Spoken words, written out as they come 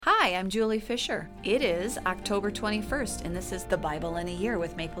Hi, I'm Julie Fisher. It is October 21st, and this is the Bible in a Year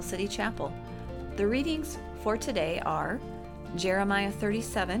with Maple City Chapel. The readings for today are Jeremiah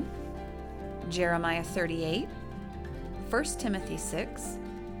 37, Jeremiah 38, 1 Timothy 6,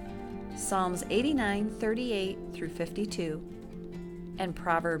 Psalms 89, 38 through 52, and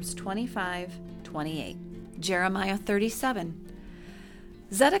Proverbs 25, 28. Jeremiah 37.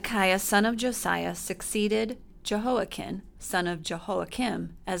 Zedekiah, son of Josiah, succeeded Jehoiakim, son of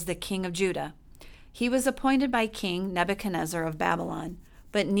Jehoiakim, as the king of Judah. He was appointed by King Nebuchadnezzar of Babylon,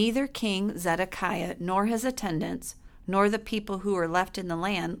 but neither King Zedekiah nor his attendants, nor the people who were left in the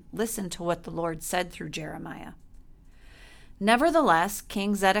land, listened to what the Lord said through Jeremiah. Nevertheless,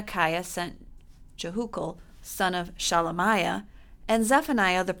 King Zedekiah sent Jehukal, son of Shelemiah, and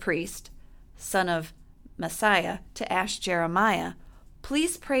Zephaniah the priest, son of Messiah, to ask Jeremiah,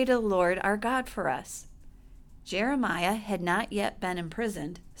 "Please pray to the Lord our God for us." Jeremiah had not yet been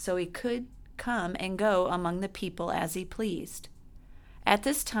imprisoned, so he could come and go among the people as he pleased. At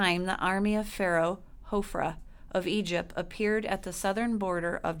this time, the army of Pharaoh Hophra of Egypt appeared at the southern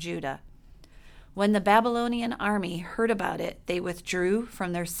border of Judah. When the Babylonian army heard about it, they withdrew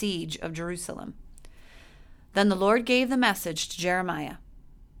from their siege of Jerusalem. Then the Lord gave the message to Jeremiah.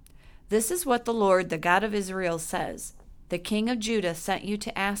 "This is what the Lord, the God of Israel, says. The king of Judah sent you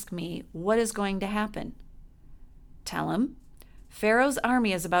to ask me what is going to happen. Tell him, Pharaoh's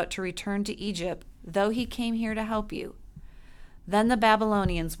army is about to return to Egypt, though he came here to help you. Then the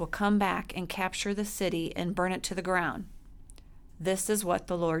Babylonians will come back and capture the city and burn it to the ground. This is what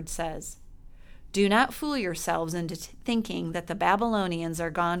the Lord says. Do not fool yourselves into thinking that the Babylonians are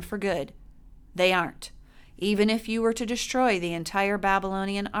gone for good. They aren't. Even if you were to destroy the entire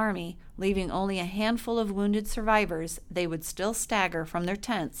Babylonian army, leaving only a handful of wounded survivors, they would still stagger from their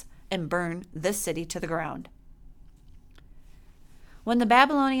tents and burn this city to the ground." When the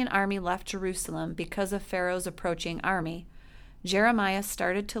Babylonian army left Jerusalem because of Pharaoh's approaching army, Jeremiah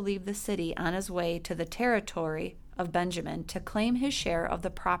started to leave the city on his way to the territory of Benjamin to claim his share of the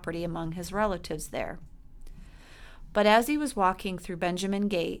property among his relatives there. But as he was walking through Benjamin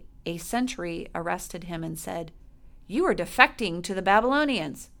Gate, a sentry arrested him and said, "You are defecting to the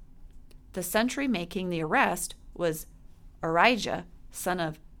Babylonians." The sentry making the arrest was Arijah, son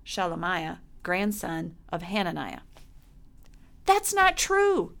of Shelemiah, grandson of Hananiah. "That's not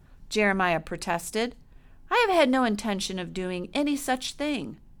true," Jeremiah protested. "I have had no intention of doing any such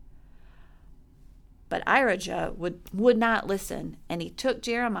thing." But Arijah would not listen, and he took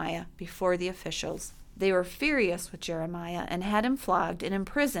Jeremiah before the officials. They were furious with Jeremiah and had him flogged and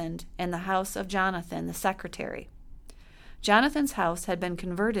imprisoned in the house of Jonathan, the secretary. Jonathan's house had been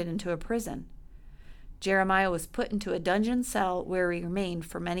converted into a prison. Jeremiah was put into a dungeon cell where he remained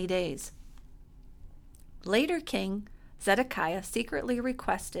for many days. Later, King Zedekiah secretly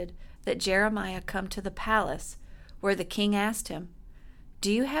requested that Jeremiah come to the palace, where the king asked him,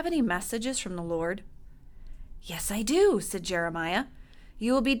 "Do you have any messages from the Lord?" "Yes, I do," said Jeremiah.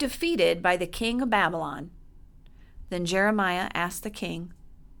 "You will be defeated by the king of Babylon." Then Jeremiah asked the king,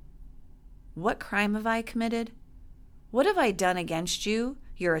 "What crime have I committed? What have I done against you,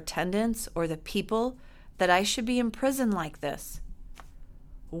 your attendants, or the people, that I should be imprisoned like this?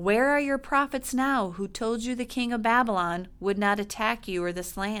 Where are your prophets now who told you the king of Babylon would not attack you or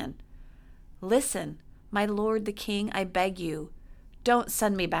this land? Listen, my lord the king, I beg you, don't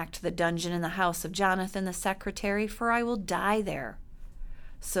send me back to the dungeon in the house of Jonathan the secretary, for I will die there."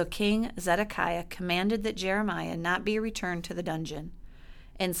 So King Zedekiah commanded that Jeremiah not be returned to the dungeon.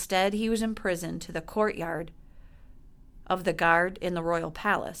 Instead, he was imprisoned to the courtyard of the guard in the royal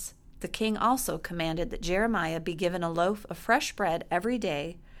palace. The king also commanded that Jeremiah be given a loaf of fresh bread every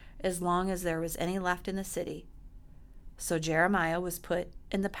day, as long as there was any left in the city. So Jeremiah was put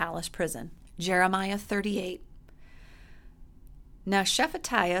in the palace prison. Jeremiah 38. Now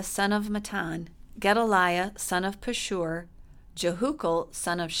Shephatiah, son of Mattan, Gedaliah, son of Pashur, Jehukal,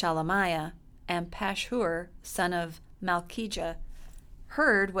 son of Shelemiah, and Pashur, son of Malchijah,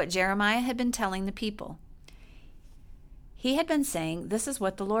 heard what Jeremiah had been telling the people. He had been saying, "This is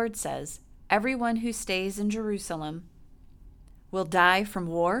what the Lord says. Everyone who stays in Jerusalem will die from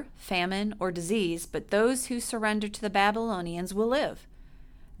war, famine, or disease, but those who surrender to the Babylonians will live.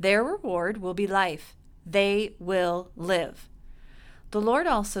 Their reward will be life. They will live. The Lord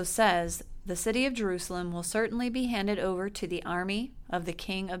also says, the city of Jerusalem will certainly be handed over to the army of the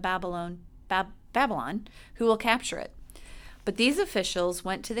king of Babylon, who will capture it." But these officials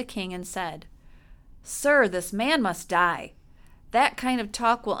went to the king and said, "Sir, this man must die. That kind of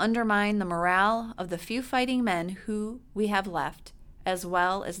talk will undermine the morale of the few fighting men who we have left, as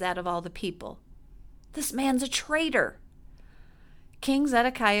well as that of all the people. This man's a traitor." King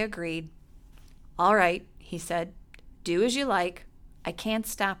Zedekiah agreed. "All right," he said, "do as you like. I can't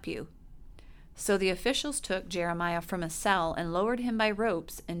stop you." So the officials took Jeremiah from a cell and lowered him by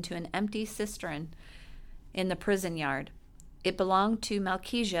ropes into an empty cistern in the prison yard. It belonged to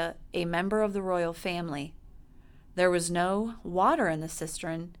Malchijah, a member of the royal family. There was no water in the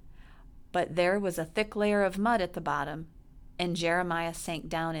cistern, but there was a thick layer of mud at the bottom, and Jeremiah sank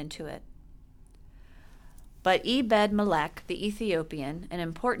down into it. But Ebed-Melech, the Ethiopian, an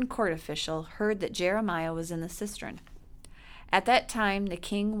important court official, heard that Jeremiah was in the cistern. At that time, the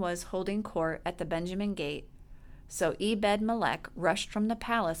king was holding court at the Benjamin Gate, so Ebed-Melech rushed from the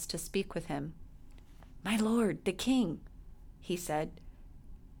palace to speak with him. "My lord, the king," he said,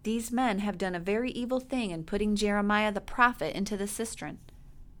 "these men have done a very evil thing in putting Jeremiah the prophet into the cistern.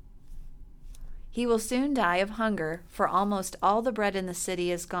 He will soon die of hunger, for almost all the bread in the city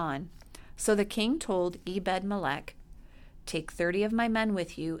is gone." So the king told Ebed-Melech, "Take 30 of my men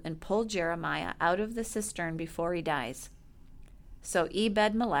with you and pull Jeremiah out of the cistern before he dies." So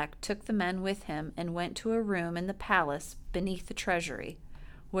Ebed-Melech took the men with him and went to a room in the palace beneath the treasury,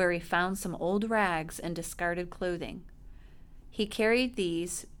 where he found some old rags and discarded clothing. He carried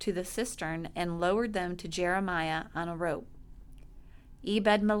these to the cistern and lowered them to Jeremiah on a rope.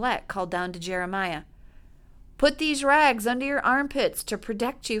 Ebed-Melech called down to Jeremiah, "Put these rags under your armpits to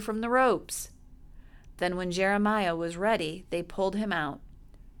protect you from the ropes." Then when Jeremiah was ready, they pulled him out.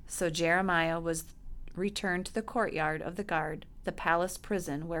 So Jeremiah was returned to the courtyard of the guard, the palace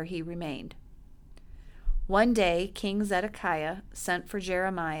prison, where he remained. One day King Zedekiah sent for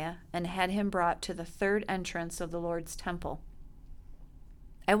Jeremiah and had him brought to the third entrance of the Lord's temple.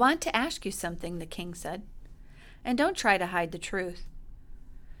 "I want to ask you something," the king said, "and don't try to hide the truth."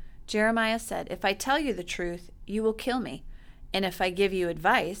 Jeremiah said, "If I tell you the truth, you will kill me, and if I give you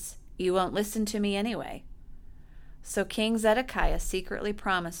advice, you won't listen to me anyway." So King Zedekiah secretly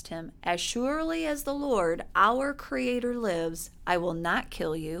promised him, "As surely as the Lord, our Creator, lives, I will not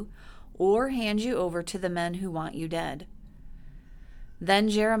kill you or hand you over to the men who want you dead." Then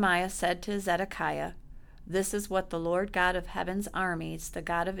Jeremiah said to Zedekiah, "This is what the Lord God of heaven's armies, the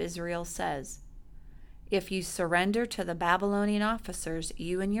God of Israel, says. If you surrender to the Babylonian officers,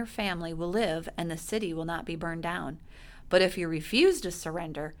 you and your family will live, and the city will not be burned down. But if you refuse to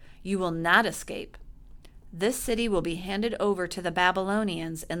surrender, you will not escape. This city will be handed over to the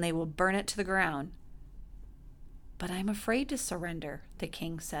Babylonians, and they will burn it to the ground." "But I'm afraid to surrender," the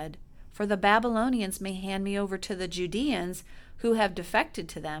king said, "for the Babylonians may hand me over to the Judeans who have defected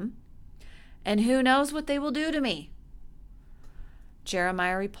to them, and who knows what they will do to me?"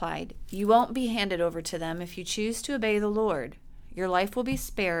 Jeremiah replied, "You won't be handed over to them if you choose to obey the Lord. Your life will be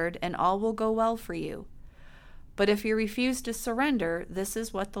spared, and all will go well for you. But if you refuse to surrender, this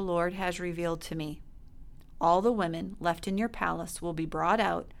is what the Lord has revealed to me. All the women left in your palace will be brought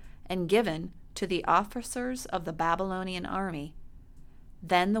out and given to the officers of the Babylonian army.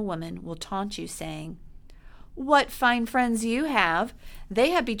 Then the women will taunt you, saying, 'What fine friends you have!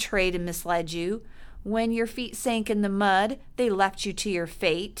 They have betrayed and misled you. When your feet sank in the mud, they left you to your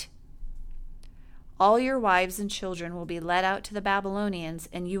fate.' All your wives and children will be led out to the Babylonians,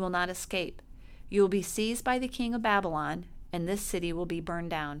 and you will not escape. You will be seized by the king of Babylon, and this city will be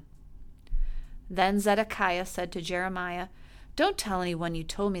burned down." Then Zedekiah said to Jeremiah, "Don't tell anyone you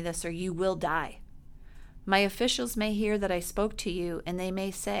told me this, or you will die. My officials may hear that I spoke to you, and they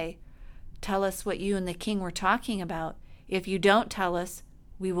may say, 'Tell us what you and the king were talking about. If you don't tell us,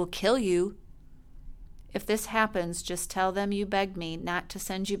 we will kill you.' If this happens, just tell them you begged me not to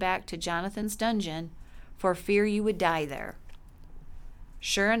send you back to Jonathan's dungeon for fear you would die there."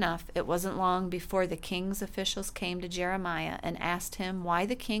 Sure enough, it wasn't long before the king's officials came to Jeremiah and asked him why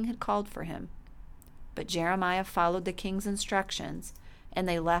the king had called for him. But Jeremiah followed the king's instructions, and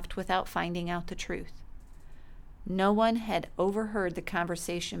they left without finding out the truth. No one had overheard the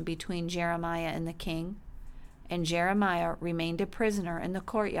conversation between Jeremiah and the king, and Jeremiah remained a prisoner in the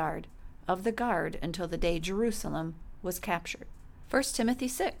courtyard of the guard until the day Jerusalem was captured. 1 Timothy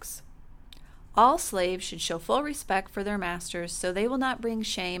 6. All slaves should show full respect for their masters, so they will not bring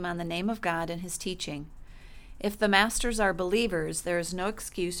shame on the name of God and his teaching. If the masters are believers, there is no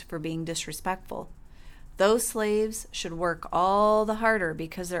excuse for being disrespectful. Those slaves should work all the harder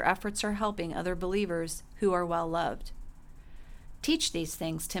because their efforts are helping other believers who are well loved. Teach these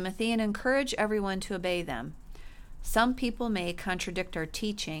things, Timothy, and encourage everyone to obey them. Some people may contradict our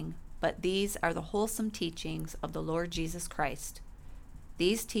teaching, but these are the wholesome teachings of the Lord Jesus Christ.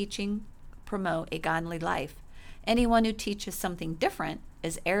 These teachings promote a godly life. Anyone who teaches something different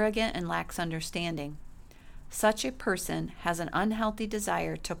is arrogant and lacks understanding. Such a person has an unhealthy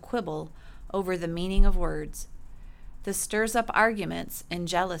desire to quibble over the meaning of words. This stirs up arguments and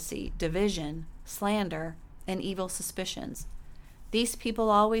jealousy, division, slander, and evil suspicions. These people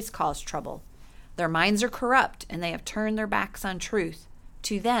always cause trouble. Their minds are corrupt, and they have turned their backs on truth.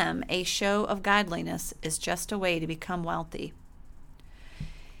 To them, a show of godliness is just a way to become wealthy.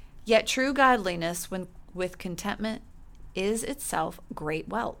 Yet true godliness, when with contentment, is itself great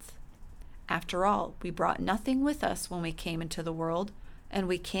wealth. After all, we brought nothing with us when we came into the world, and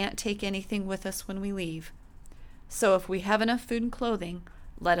we can't take anything with us when we leave. So if we have enough food and clothing,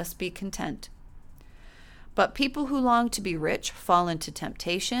 let us be content. But people who long to be rich fall into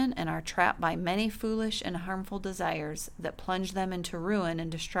temptation and are trapped by many foolish and harmful desires that plunge them into ruin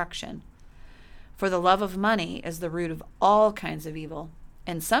and destruction. For the love of money is the root of all kinds of evil,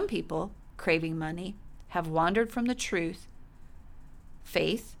 and some people, craving money, have wandered from the truth,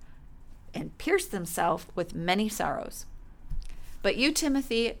 faith, and pierced themselves with many sorrows. But you,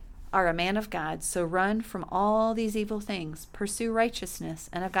 Timothy, are a man of God, so run from all these evil things, pursue righteousness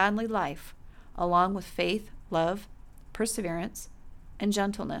and a godly life, along with faith, love, perseverance, and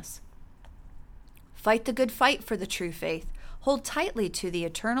gentleness. Fight the good fight for the true faith. Hold tightly to the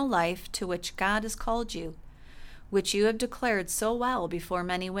eternal life to which God has called you, which you have declared so well before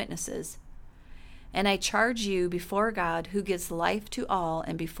many witnesses. And I charge you before God, who gives life to all,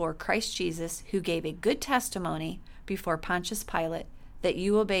 and before Christ Jesus, who gave a good testimony before Pontius Pilate, that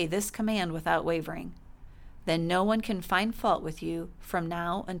you obey this command without wavering. Then no one can find fault with you from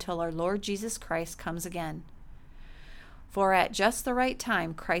now until our Lord Jesus Christ comes again. For at just the right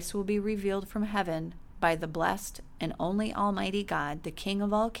time Christ will be revealed from heaven by the blessed and only Almighty God, the King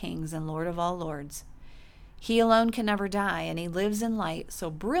of all kings and Lord of all lords. He alone can never die, and he lives in light so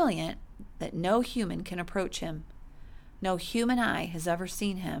brilliant that no human can approach him. No human eye has ever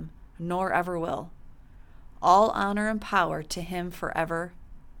seen him, nor ever will. All honor and power to him forever.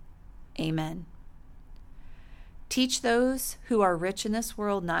 Amen. Teach those who are rich in this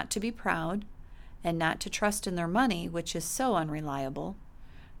world not to be proud, and not to trust in their money, which is so unreliable.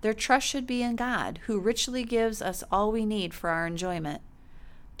 Their trust should be in God, who richly gives us all we need for our enjoyment.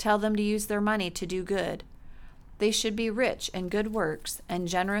 Tell them to use their money to do good. They should be rich in good works and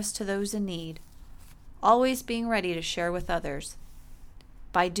generous to those in need, always being ready to share with others.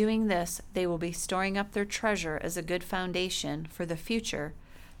 By doing this, they will be storing up their treasure as a good foundation for the future,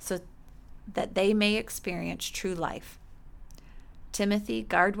 so that they may experience true life. Timothy,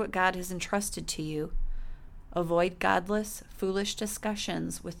 guard what God has entrusted to you. Avoid godless, foolish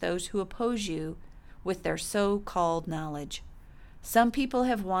discussions with those who oppose you with their so-called knowledge. Some people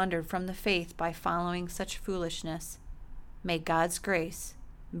have wandered from the faith by following such foolishness. May God's grace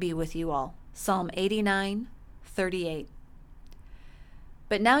be with you all. Psalm 89:38.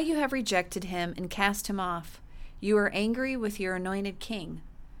 But now you have rejected him and cast him off. You are angry with your anointed king.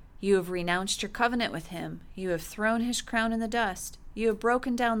 You have renounced your covenant with him. You have thrown his crown in the dust. You have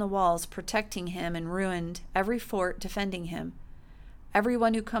broken down the walls protecting him and ruined every fort defending him.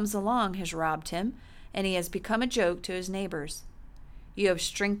 Everyone who comes along has robbed him, and he has become a joke to his neighbors. You have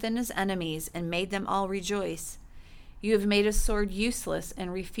strengthened his enemies and made them all rejoice. You have made his sword useless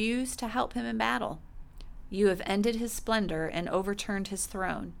and refused to help him in battle. You have ended his splendor and overturned his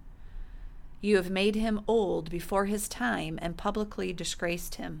throne. You have made him old before his time and publicly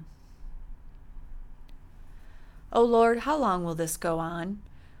disgraced him. O Lord, how long will this go on?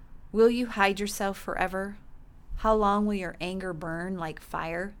 Will you hide yourself forever? How long will your anger burn like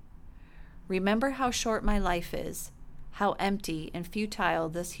fire? Remember how short my life is, how empty and futile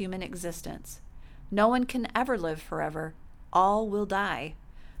this human existence. No one can ever live forever. All will die.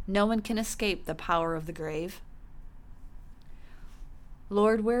 No one can escape the power of the grave.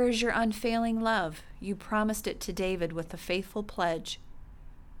 Lord, where is your unfailing love? You promised it to David with a faithful pledge.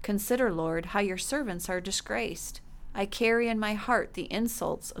 Consider, Lord, how your servants are disgraced. I carry in my heart the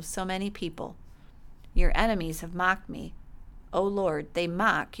insults of so many people. Your enemies have mocked me. O Lord, they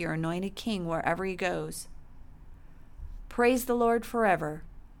mock your anointed king wherever he goes. Praise the Lord forever.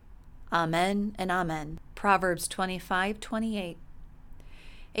 Amen and amen. Proverbs 25:28.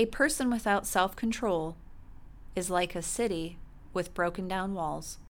 A person without self-control is like a city with broken down walls.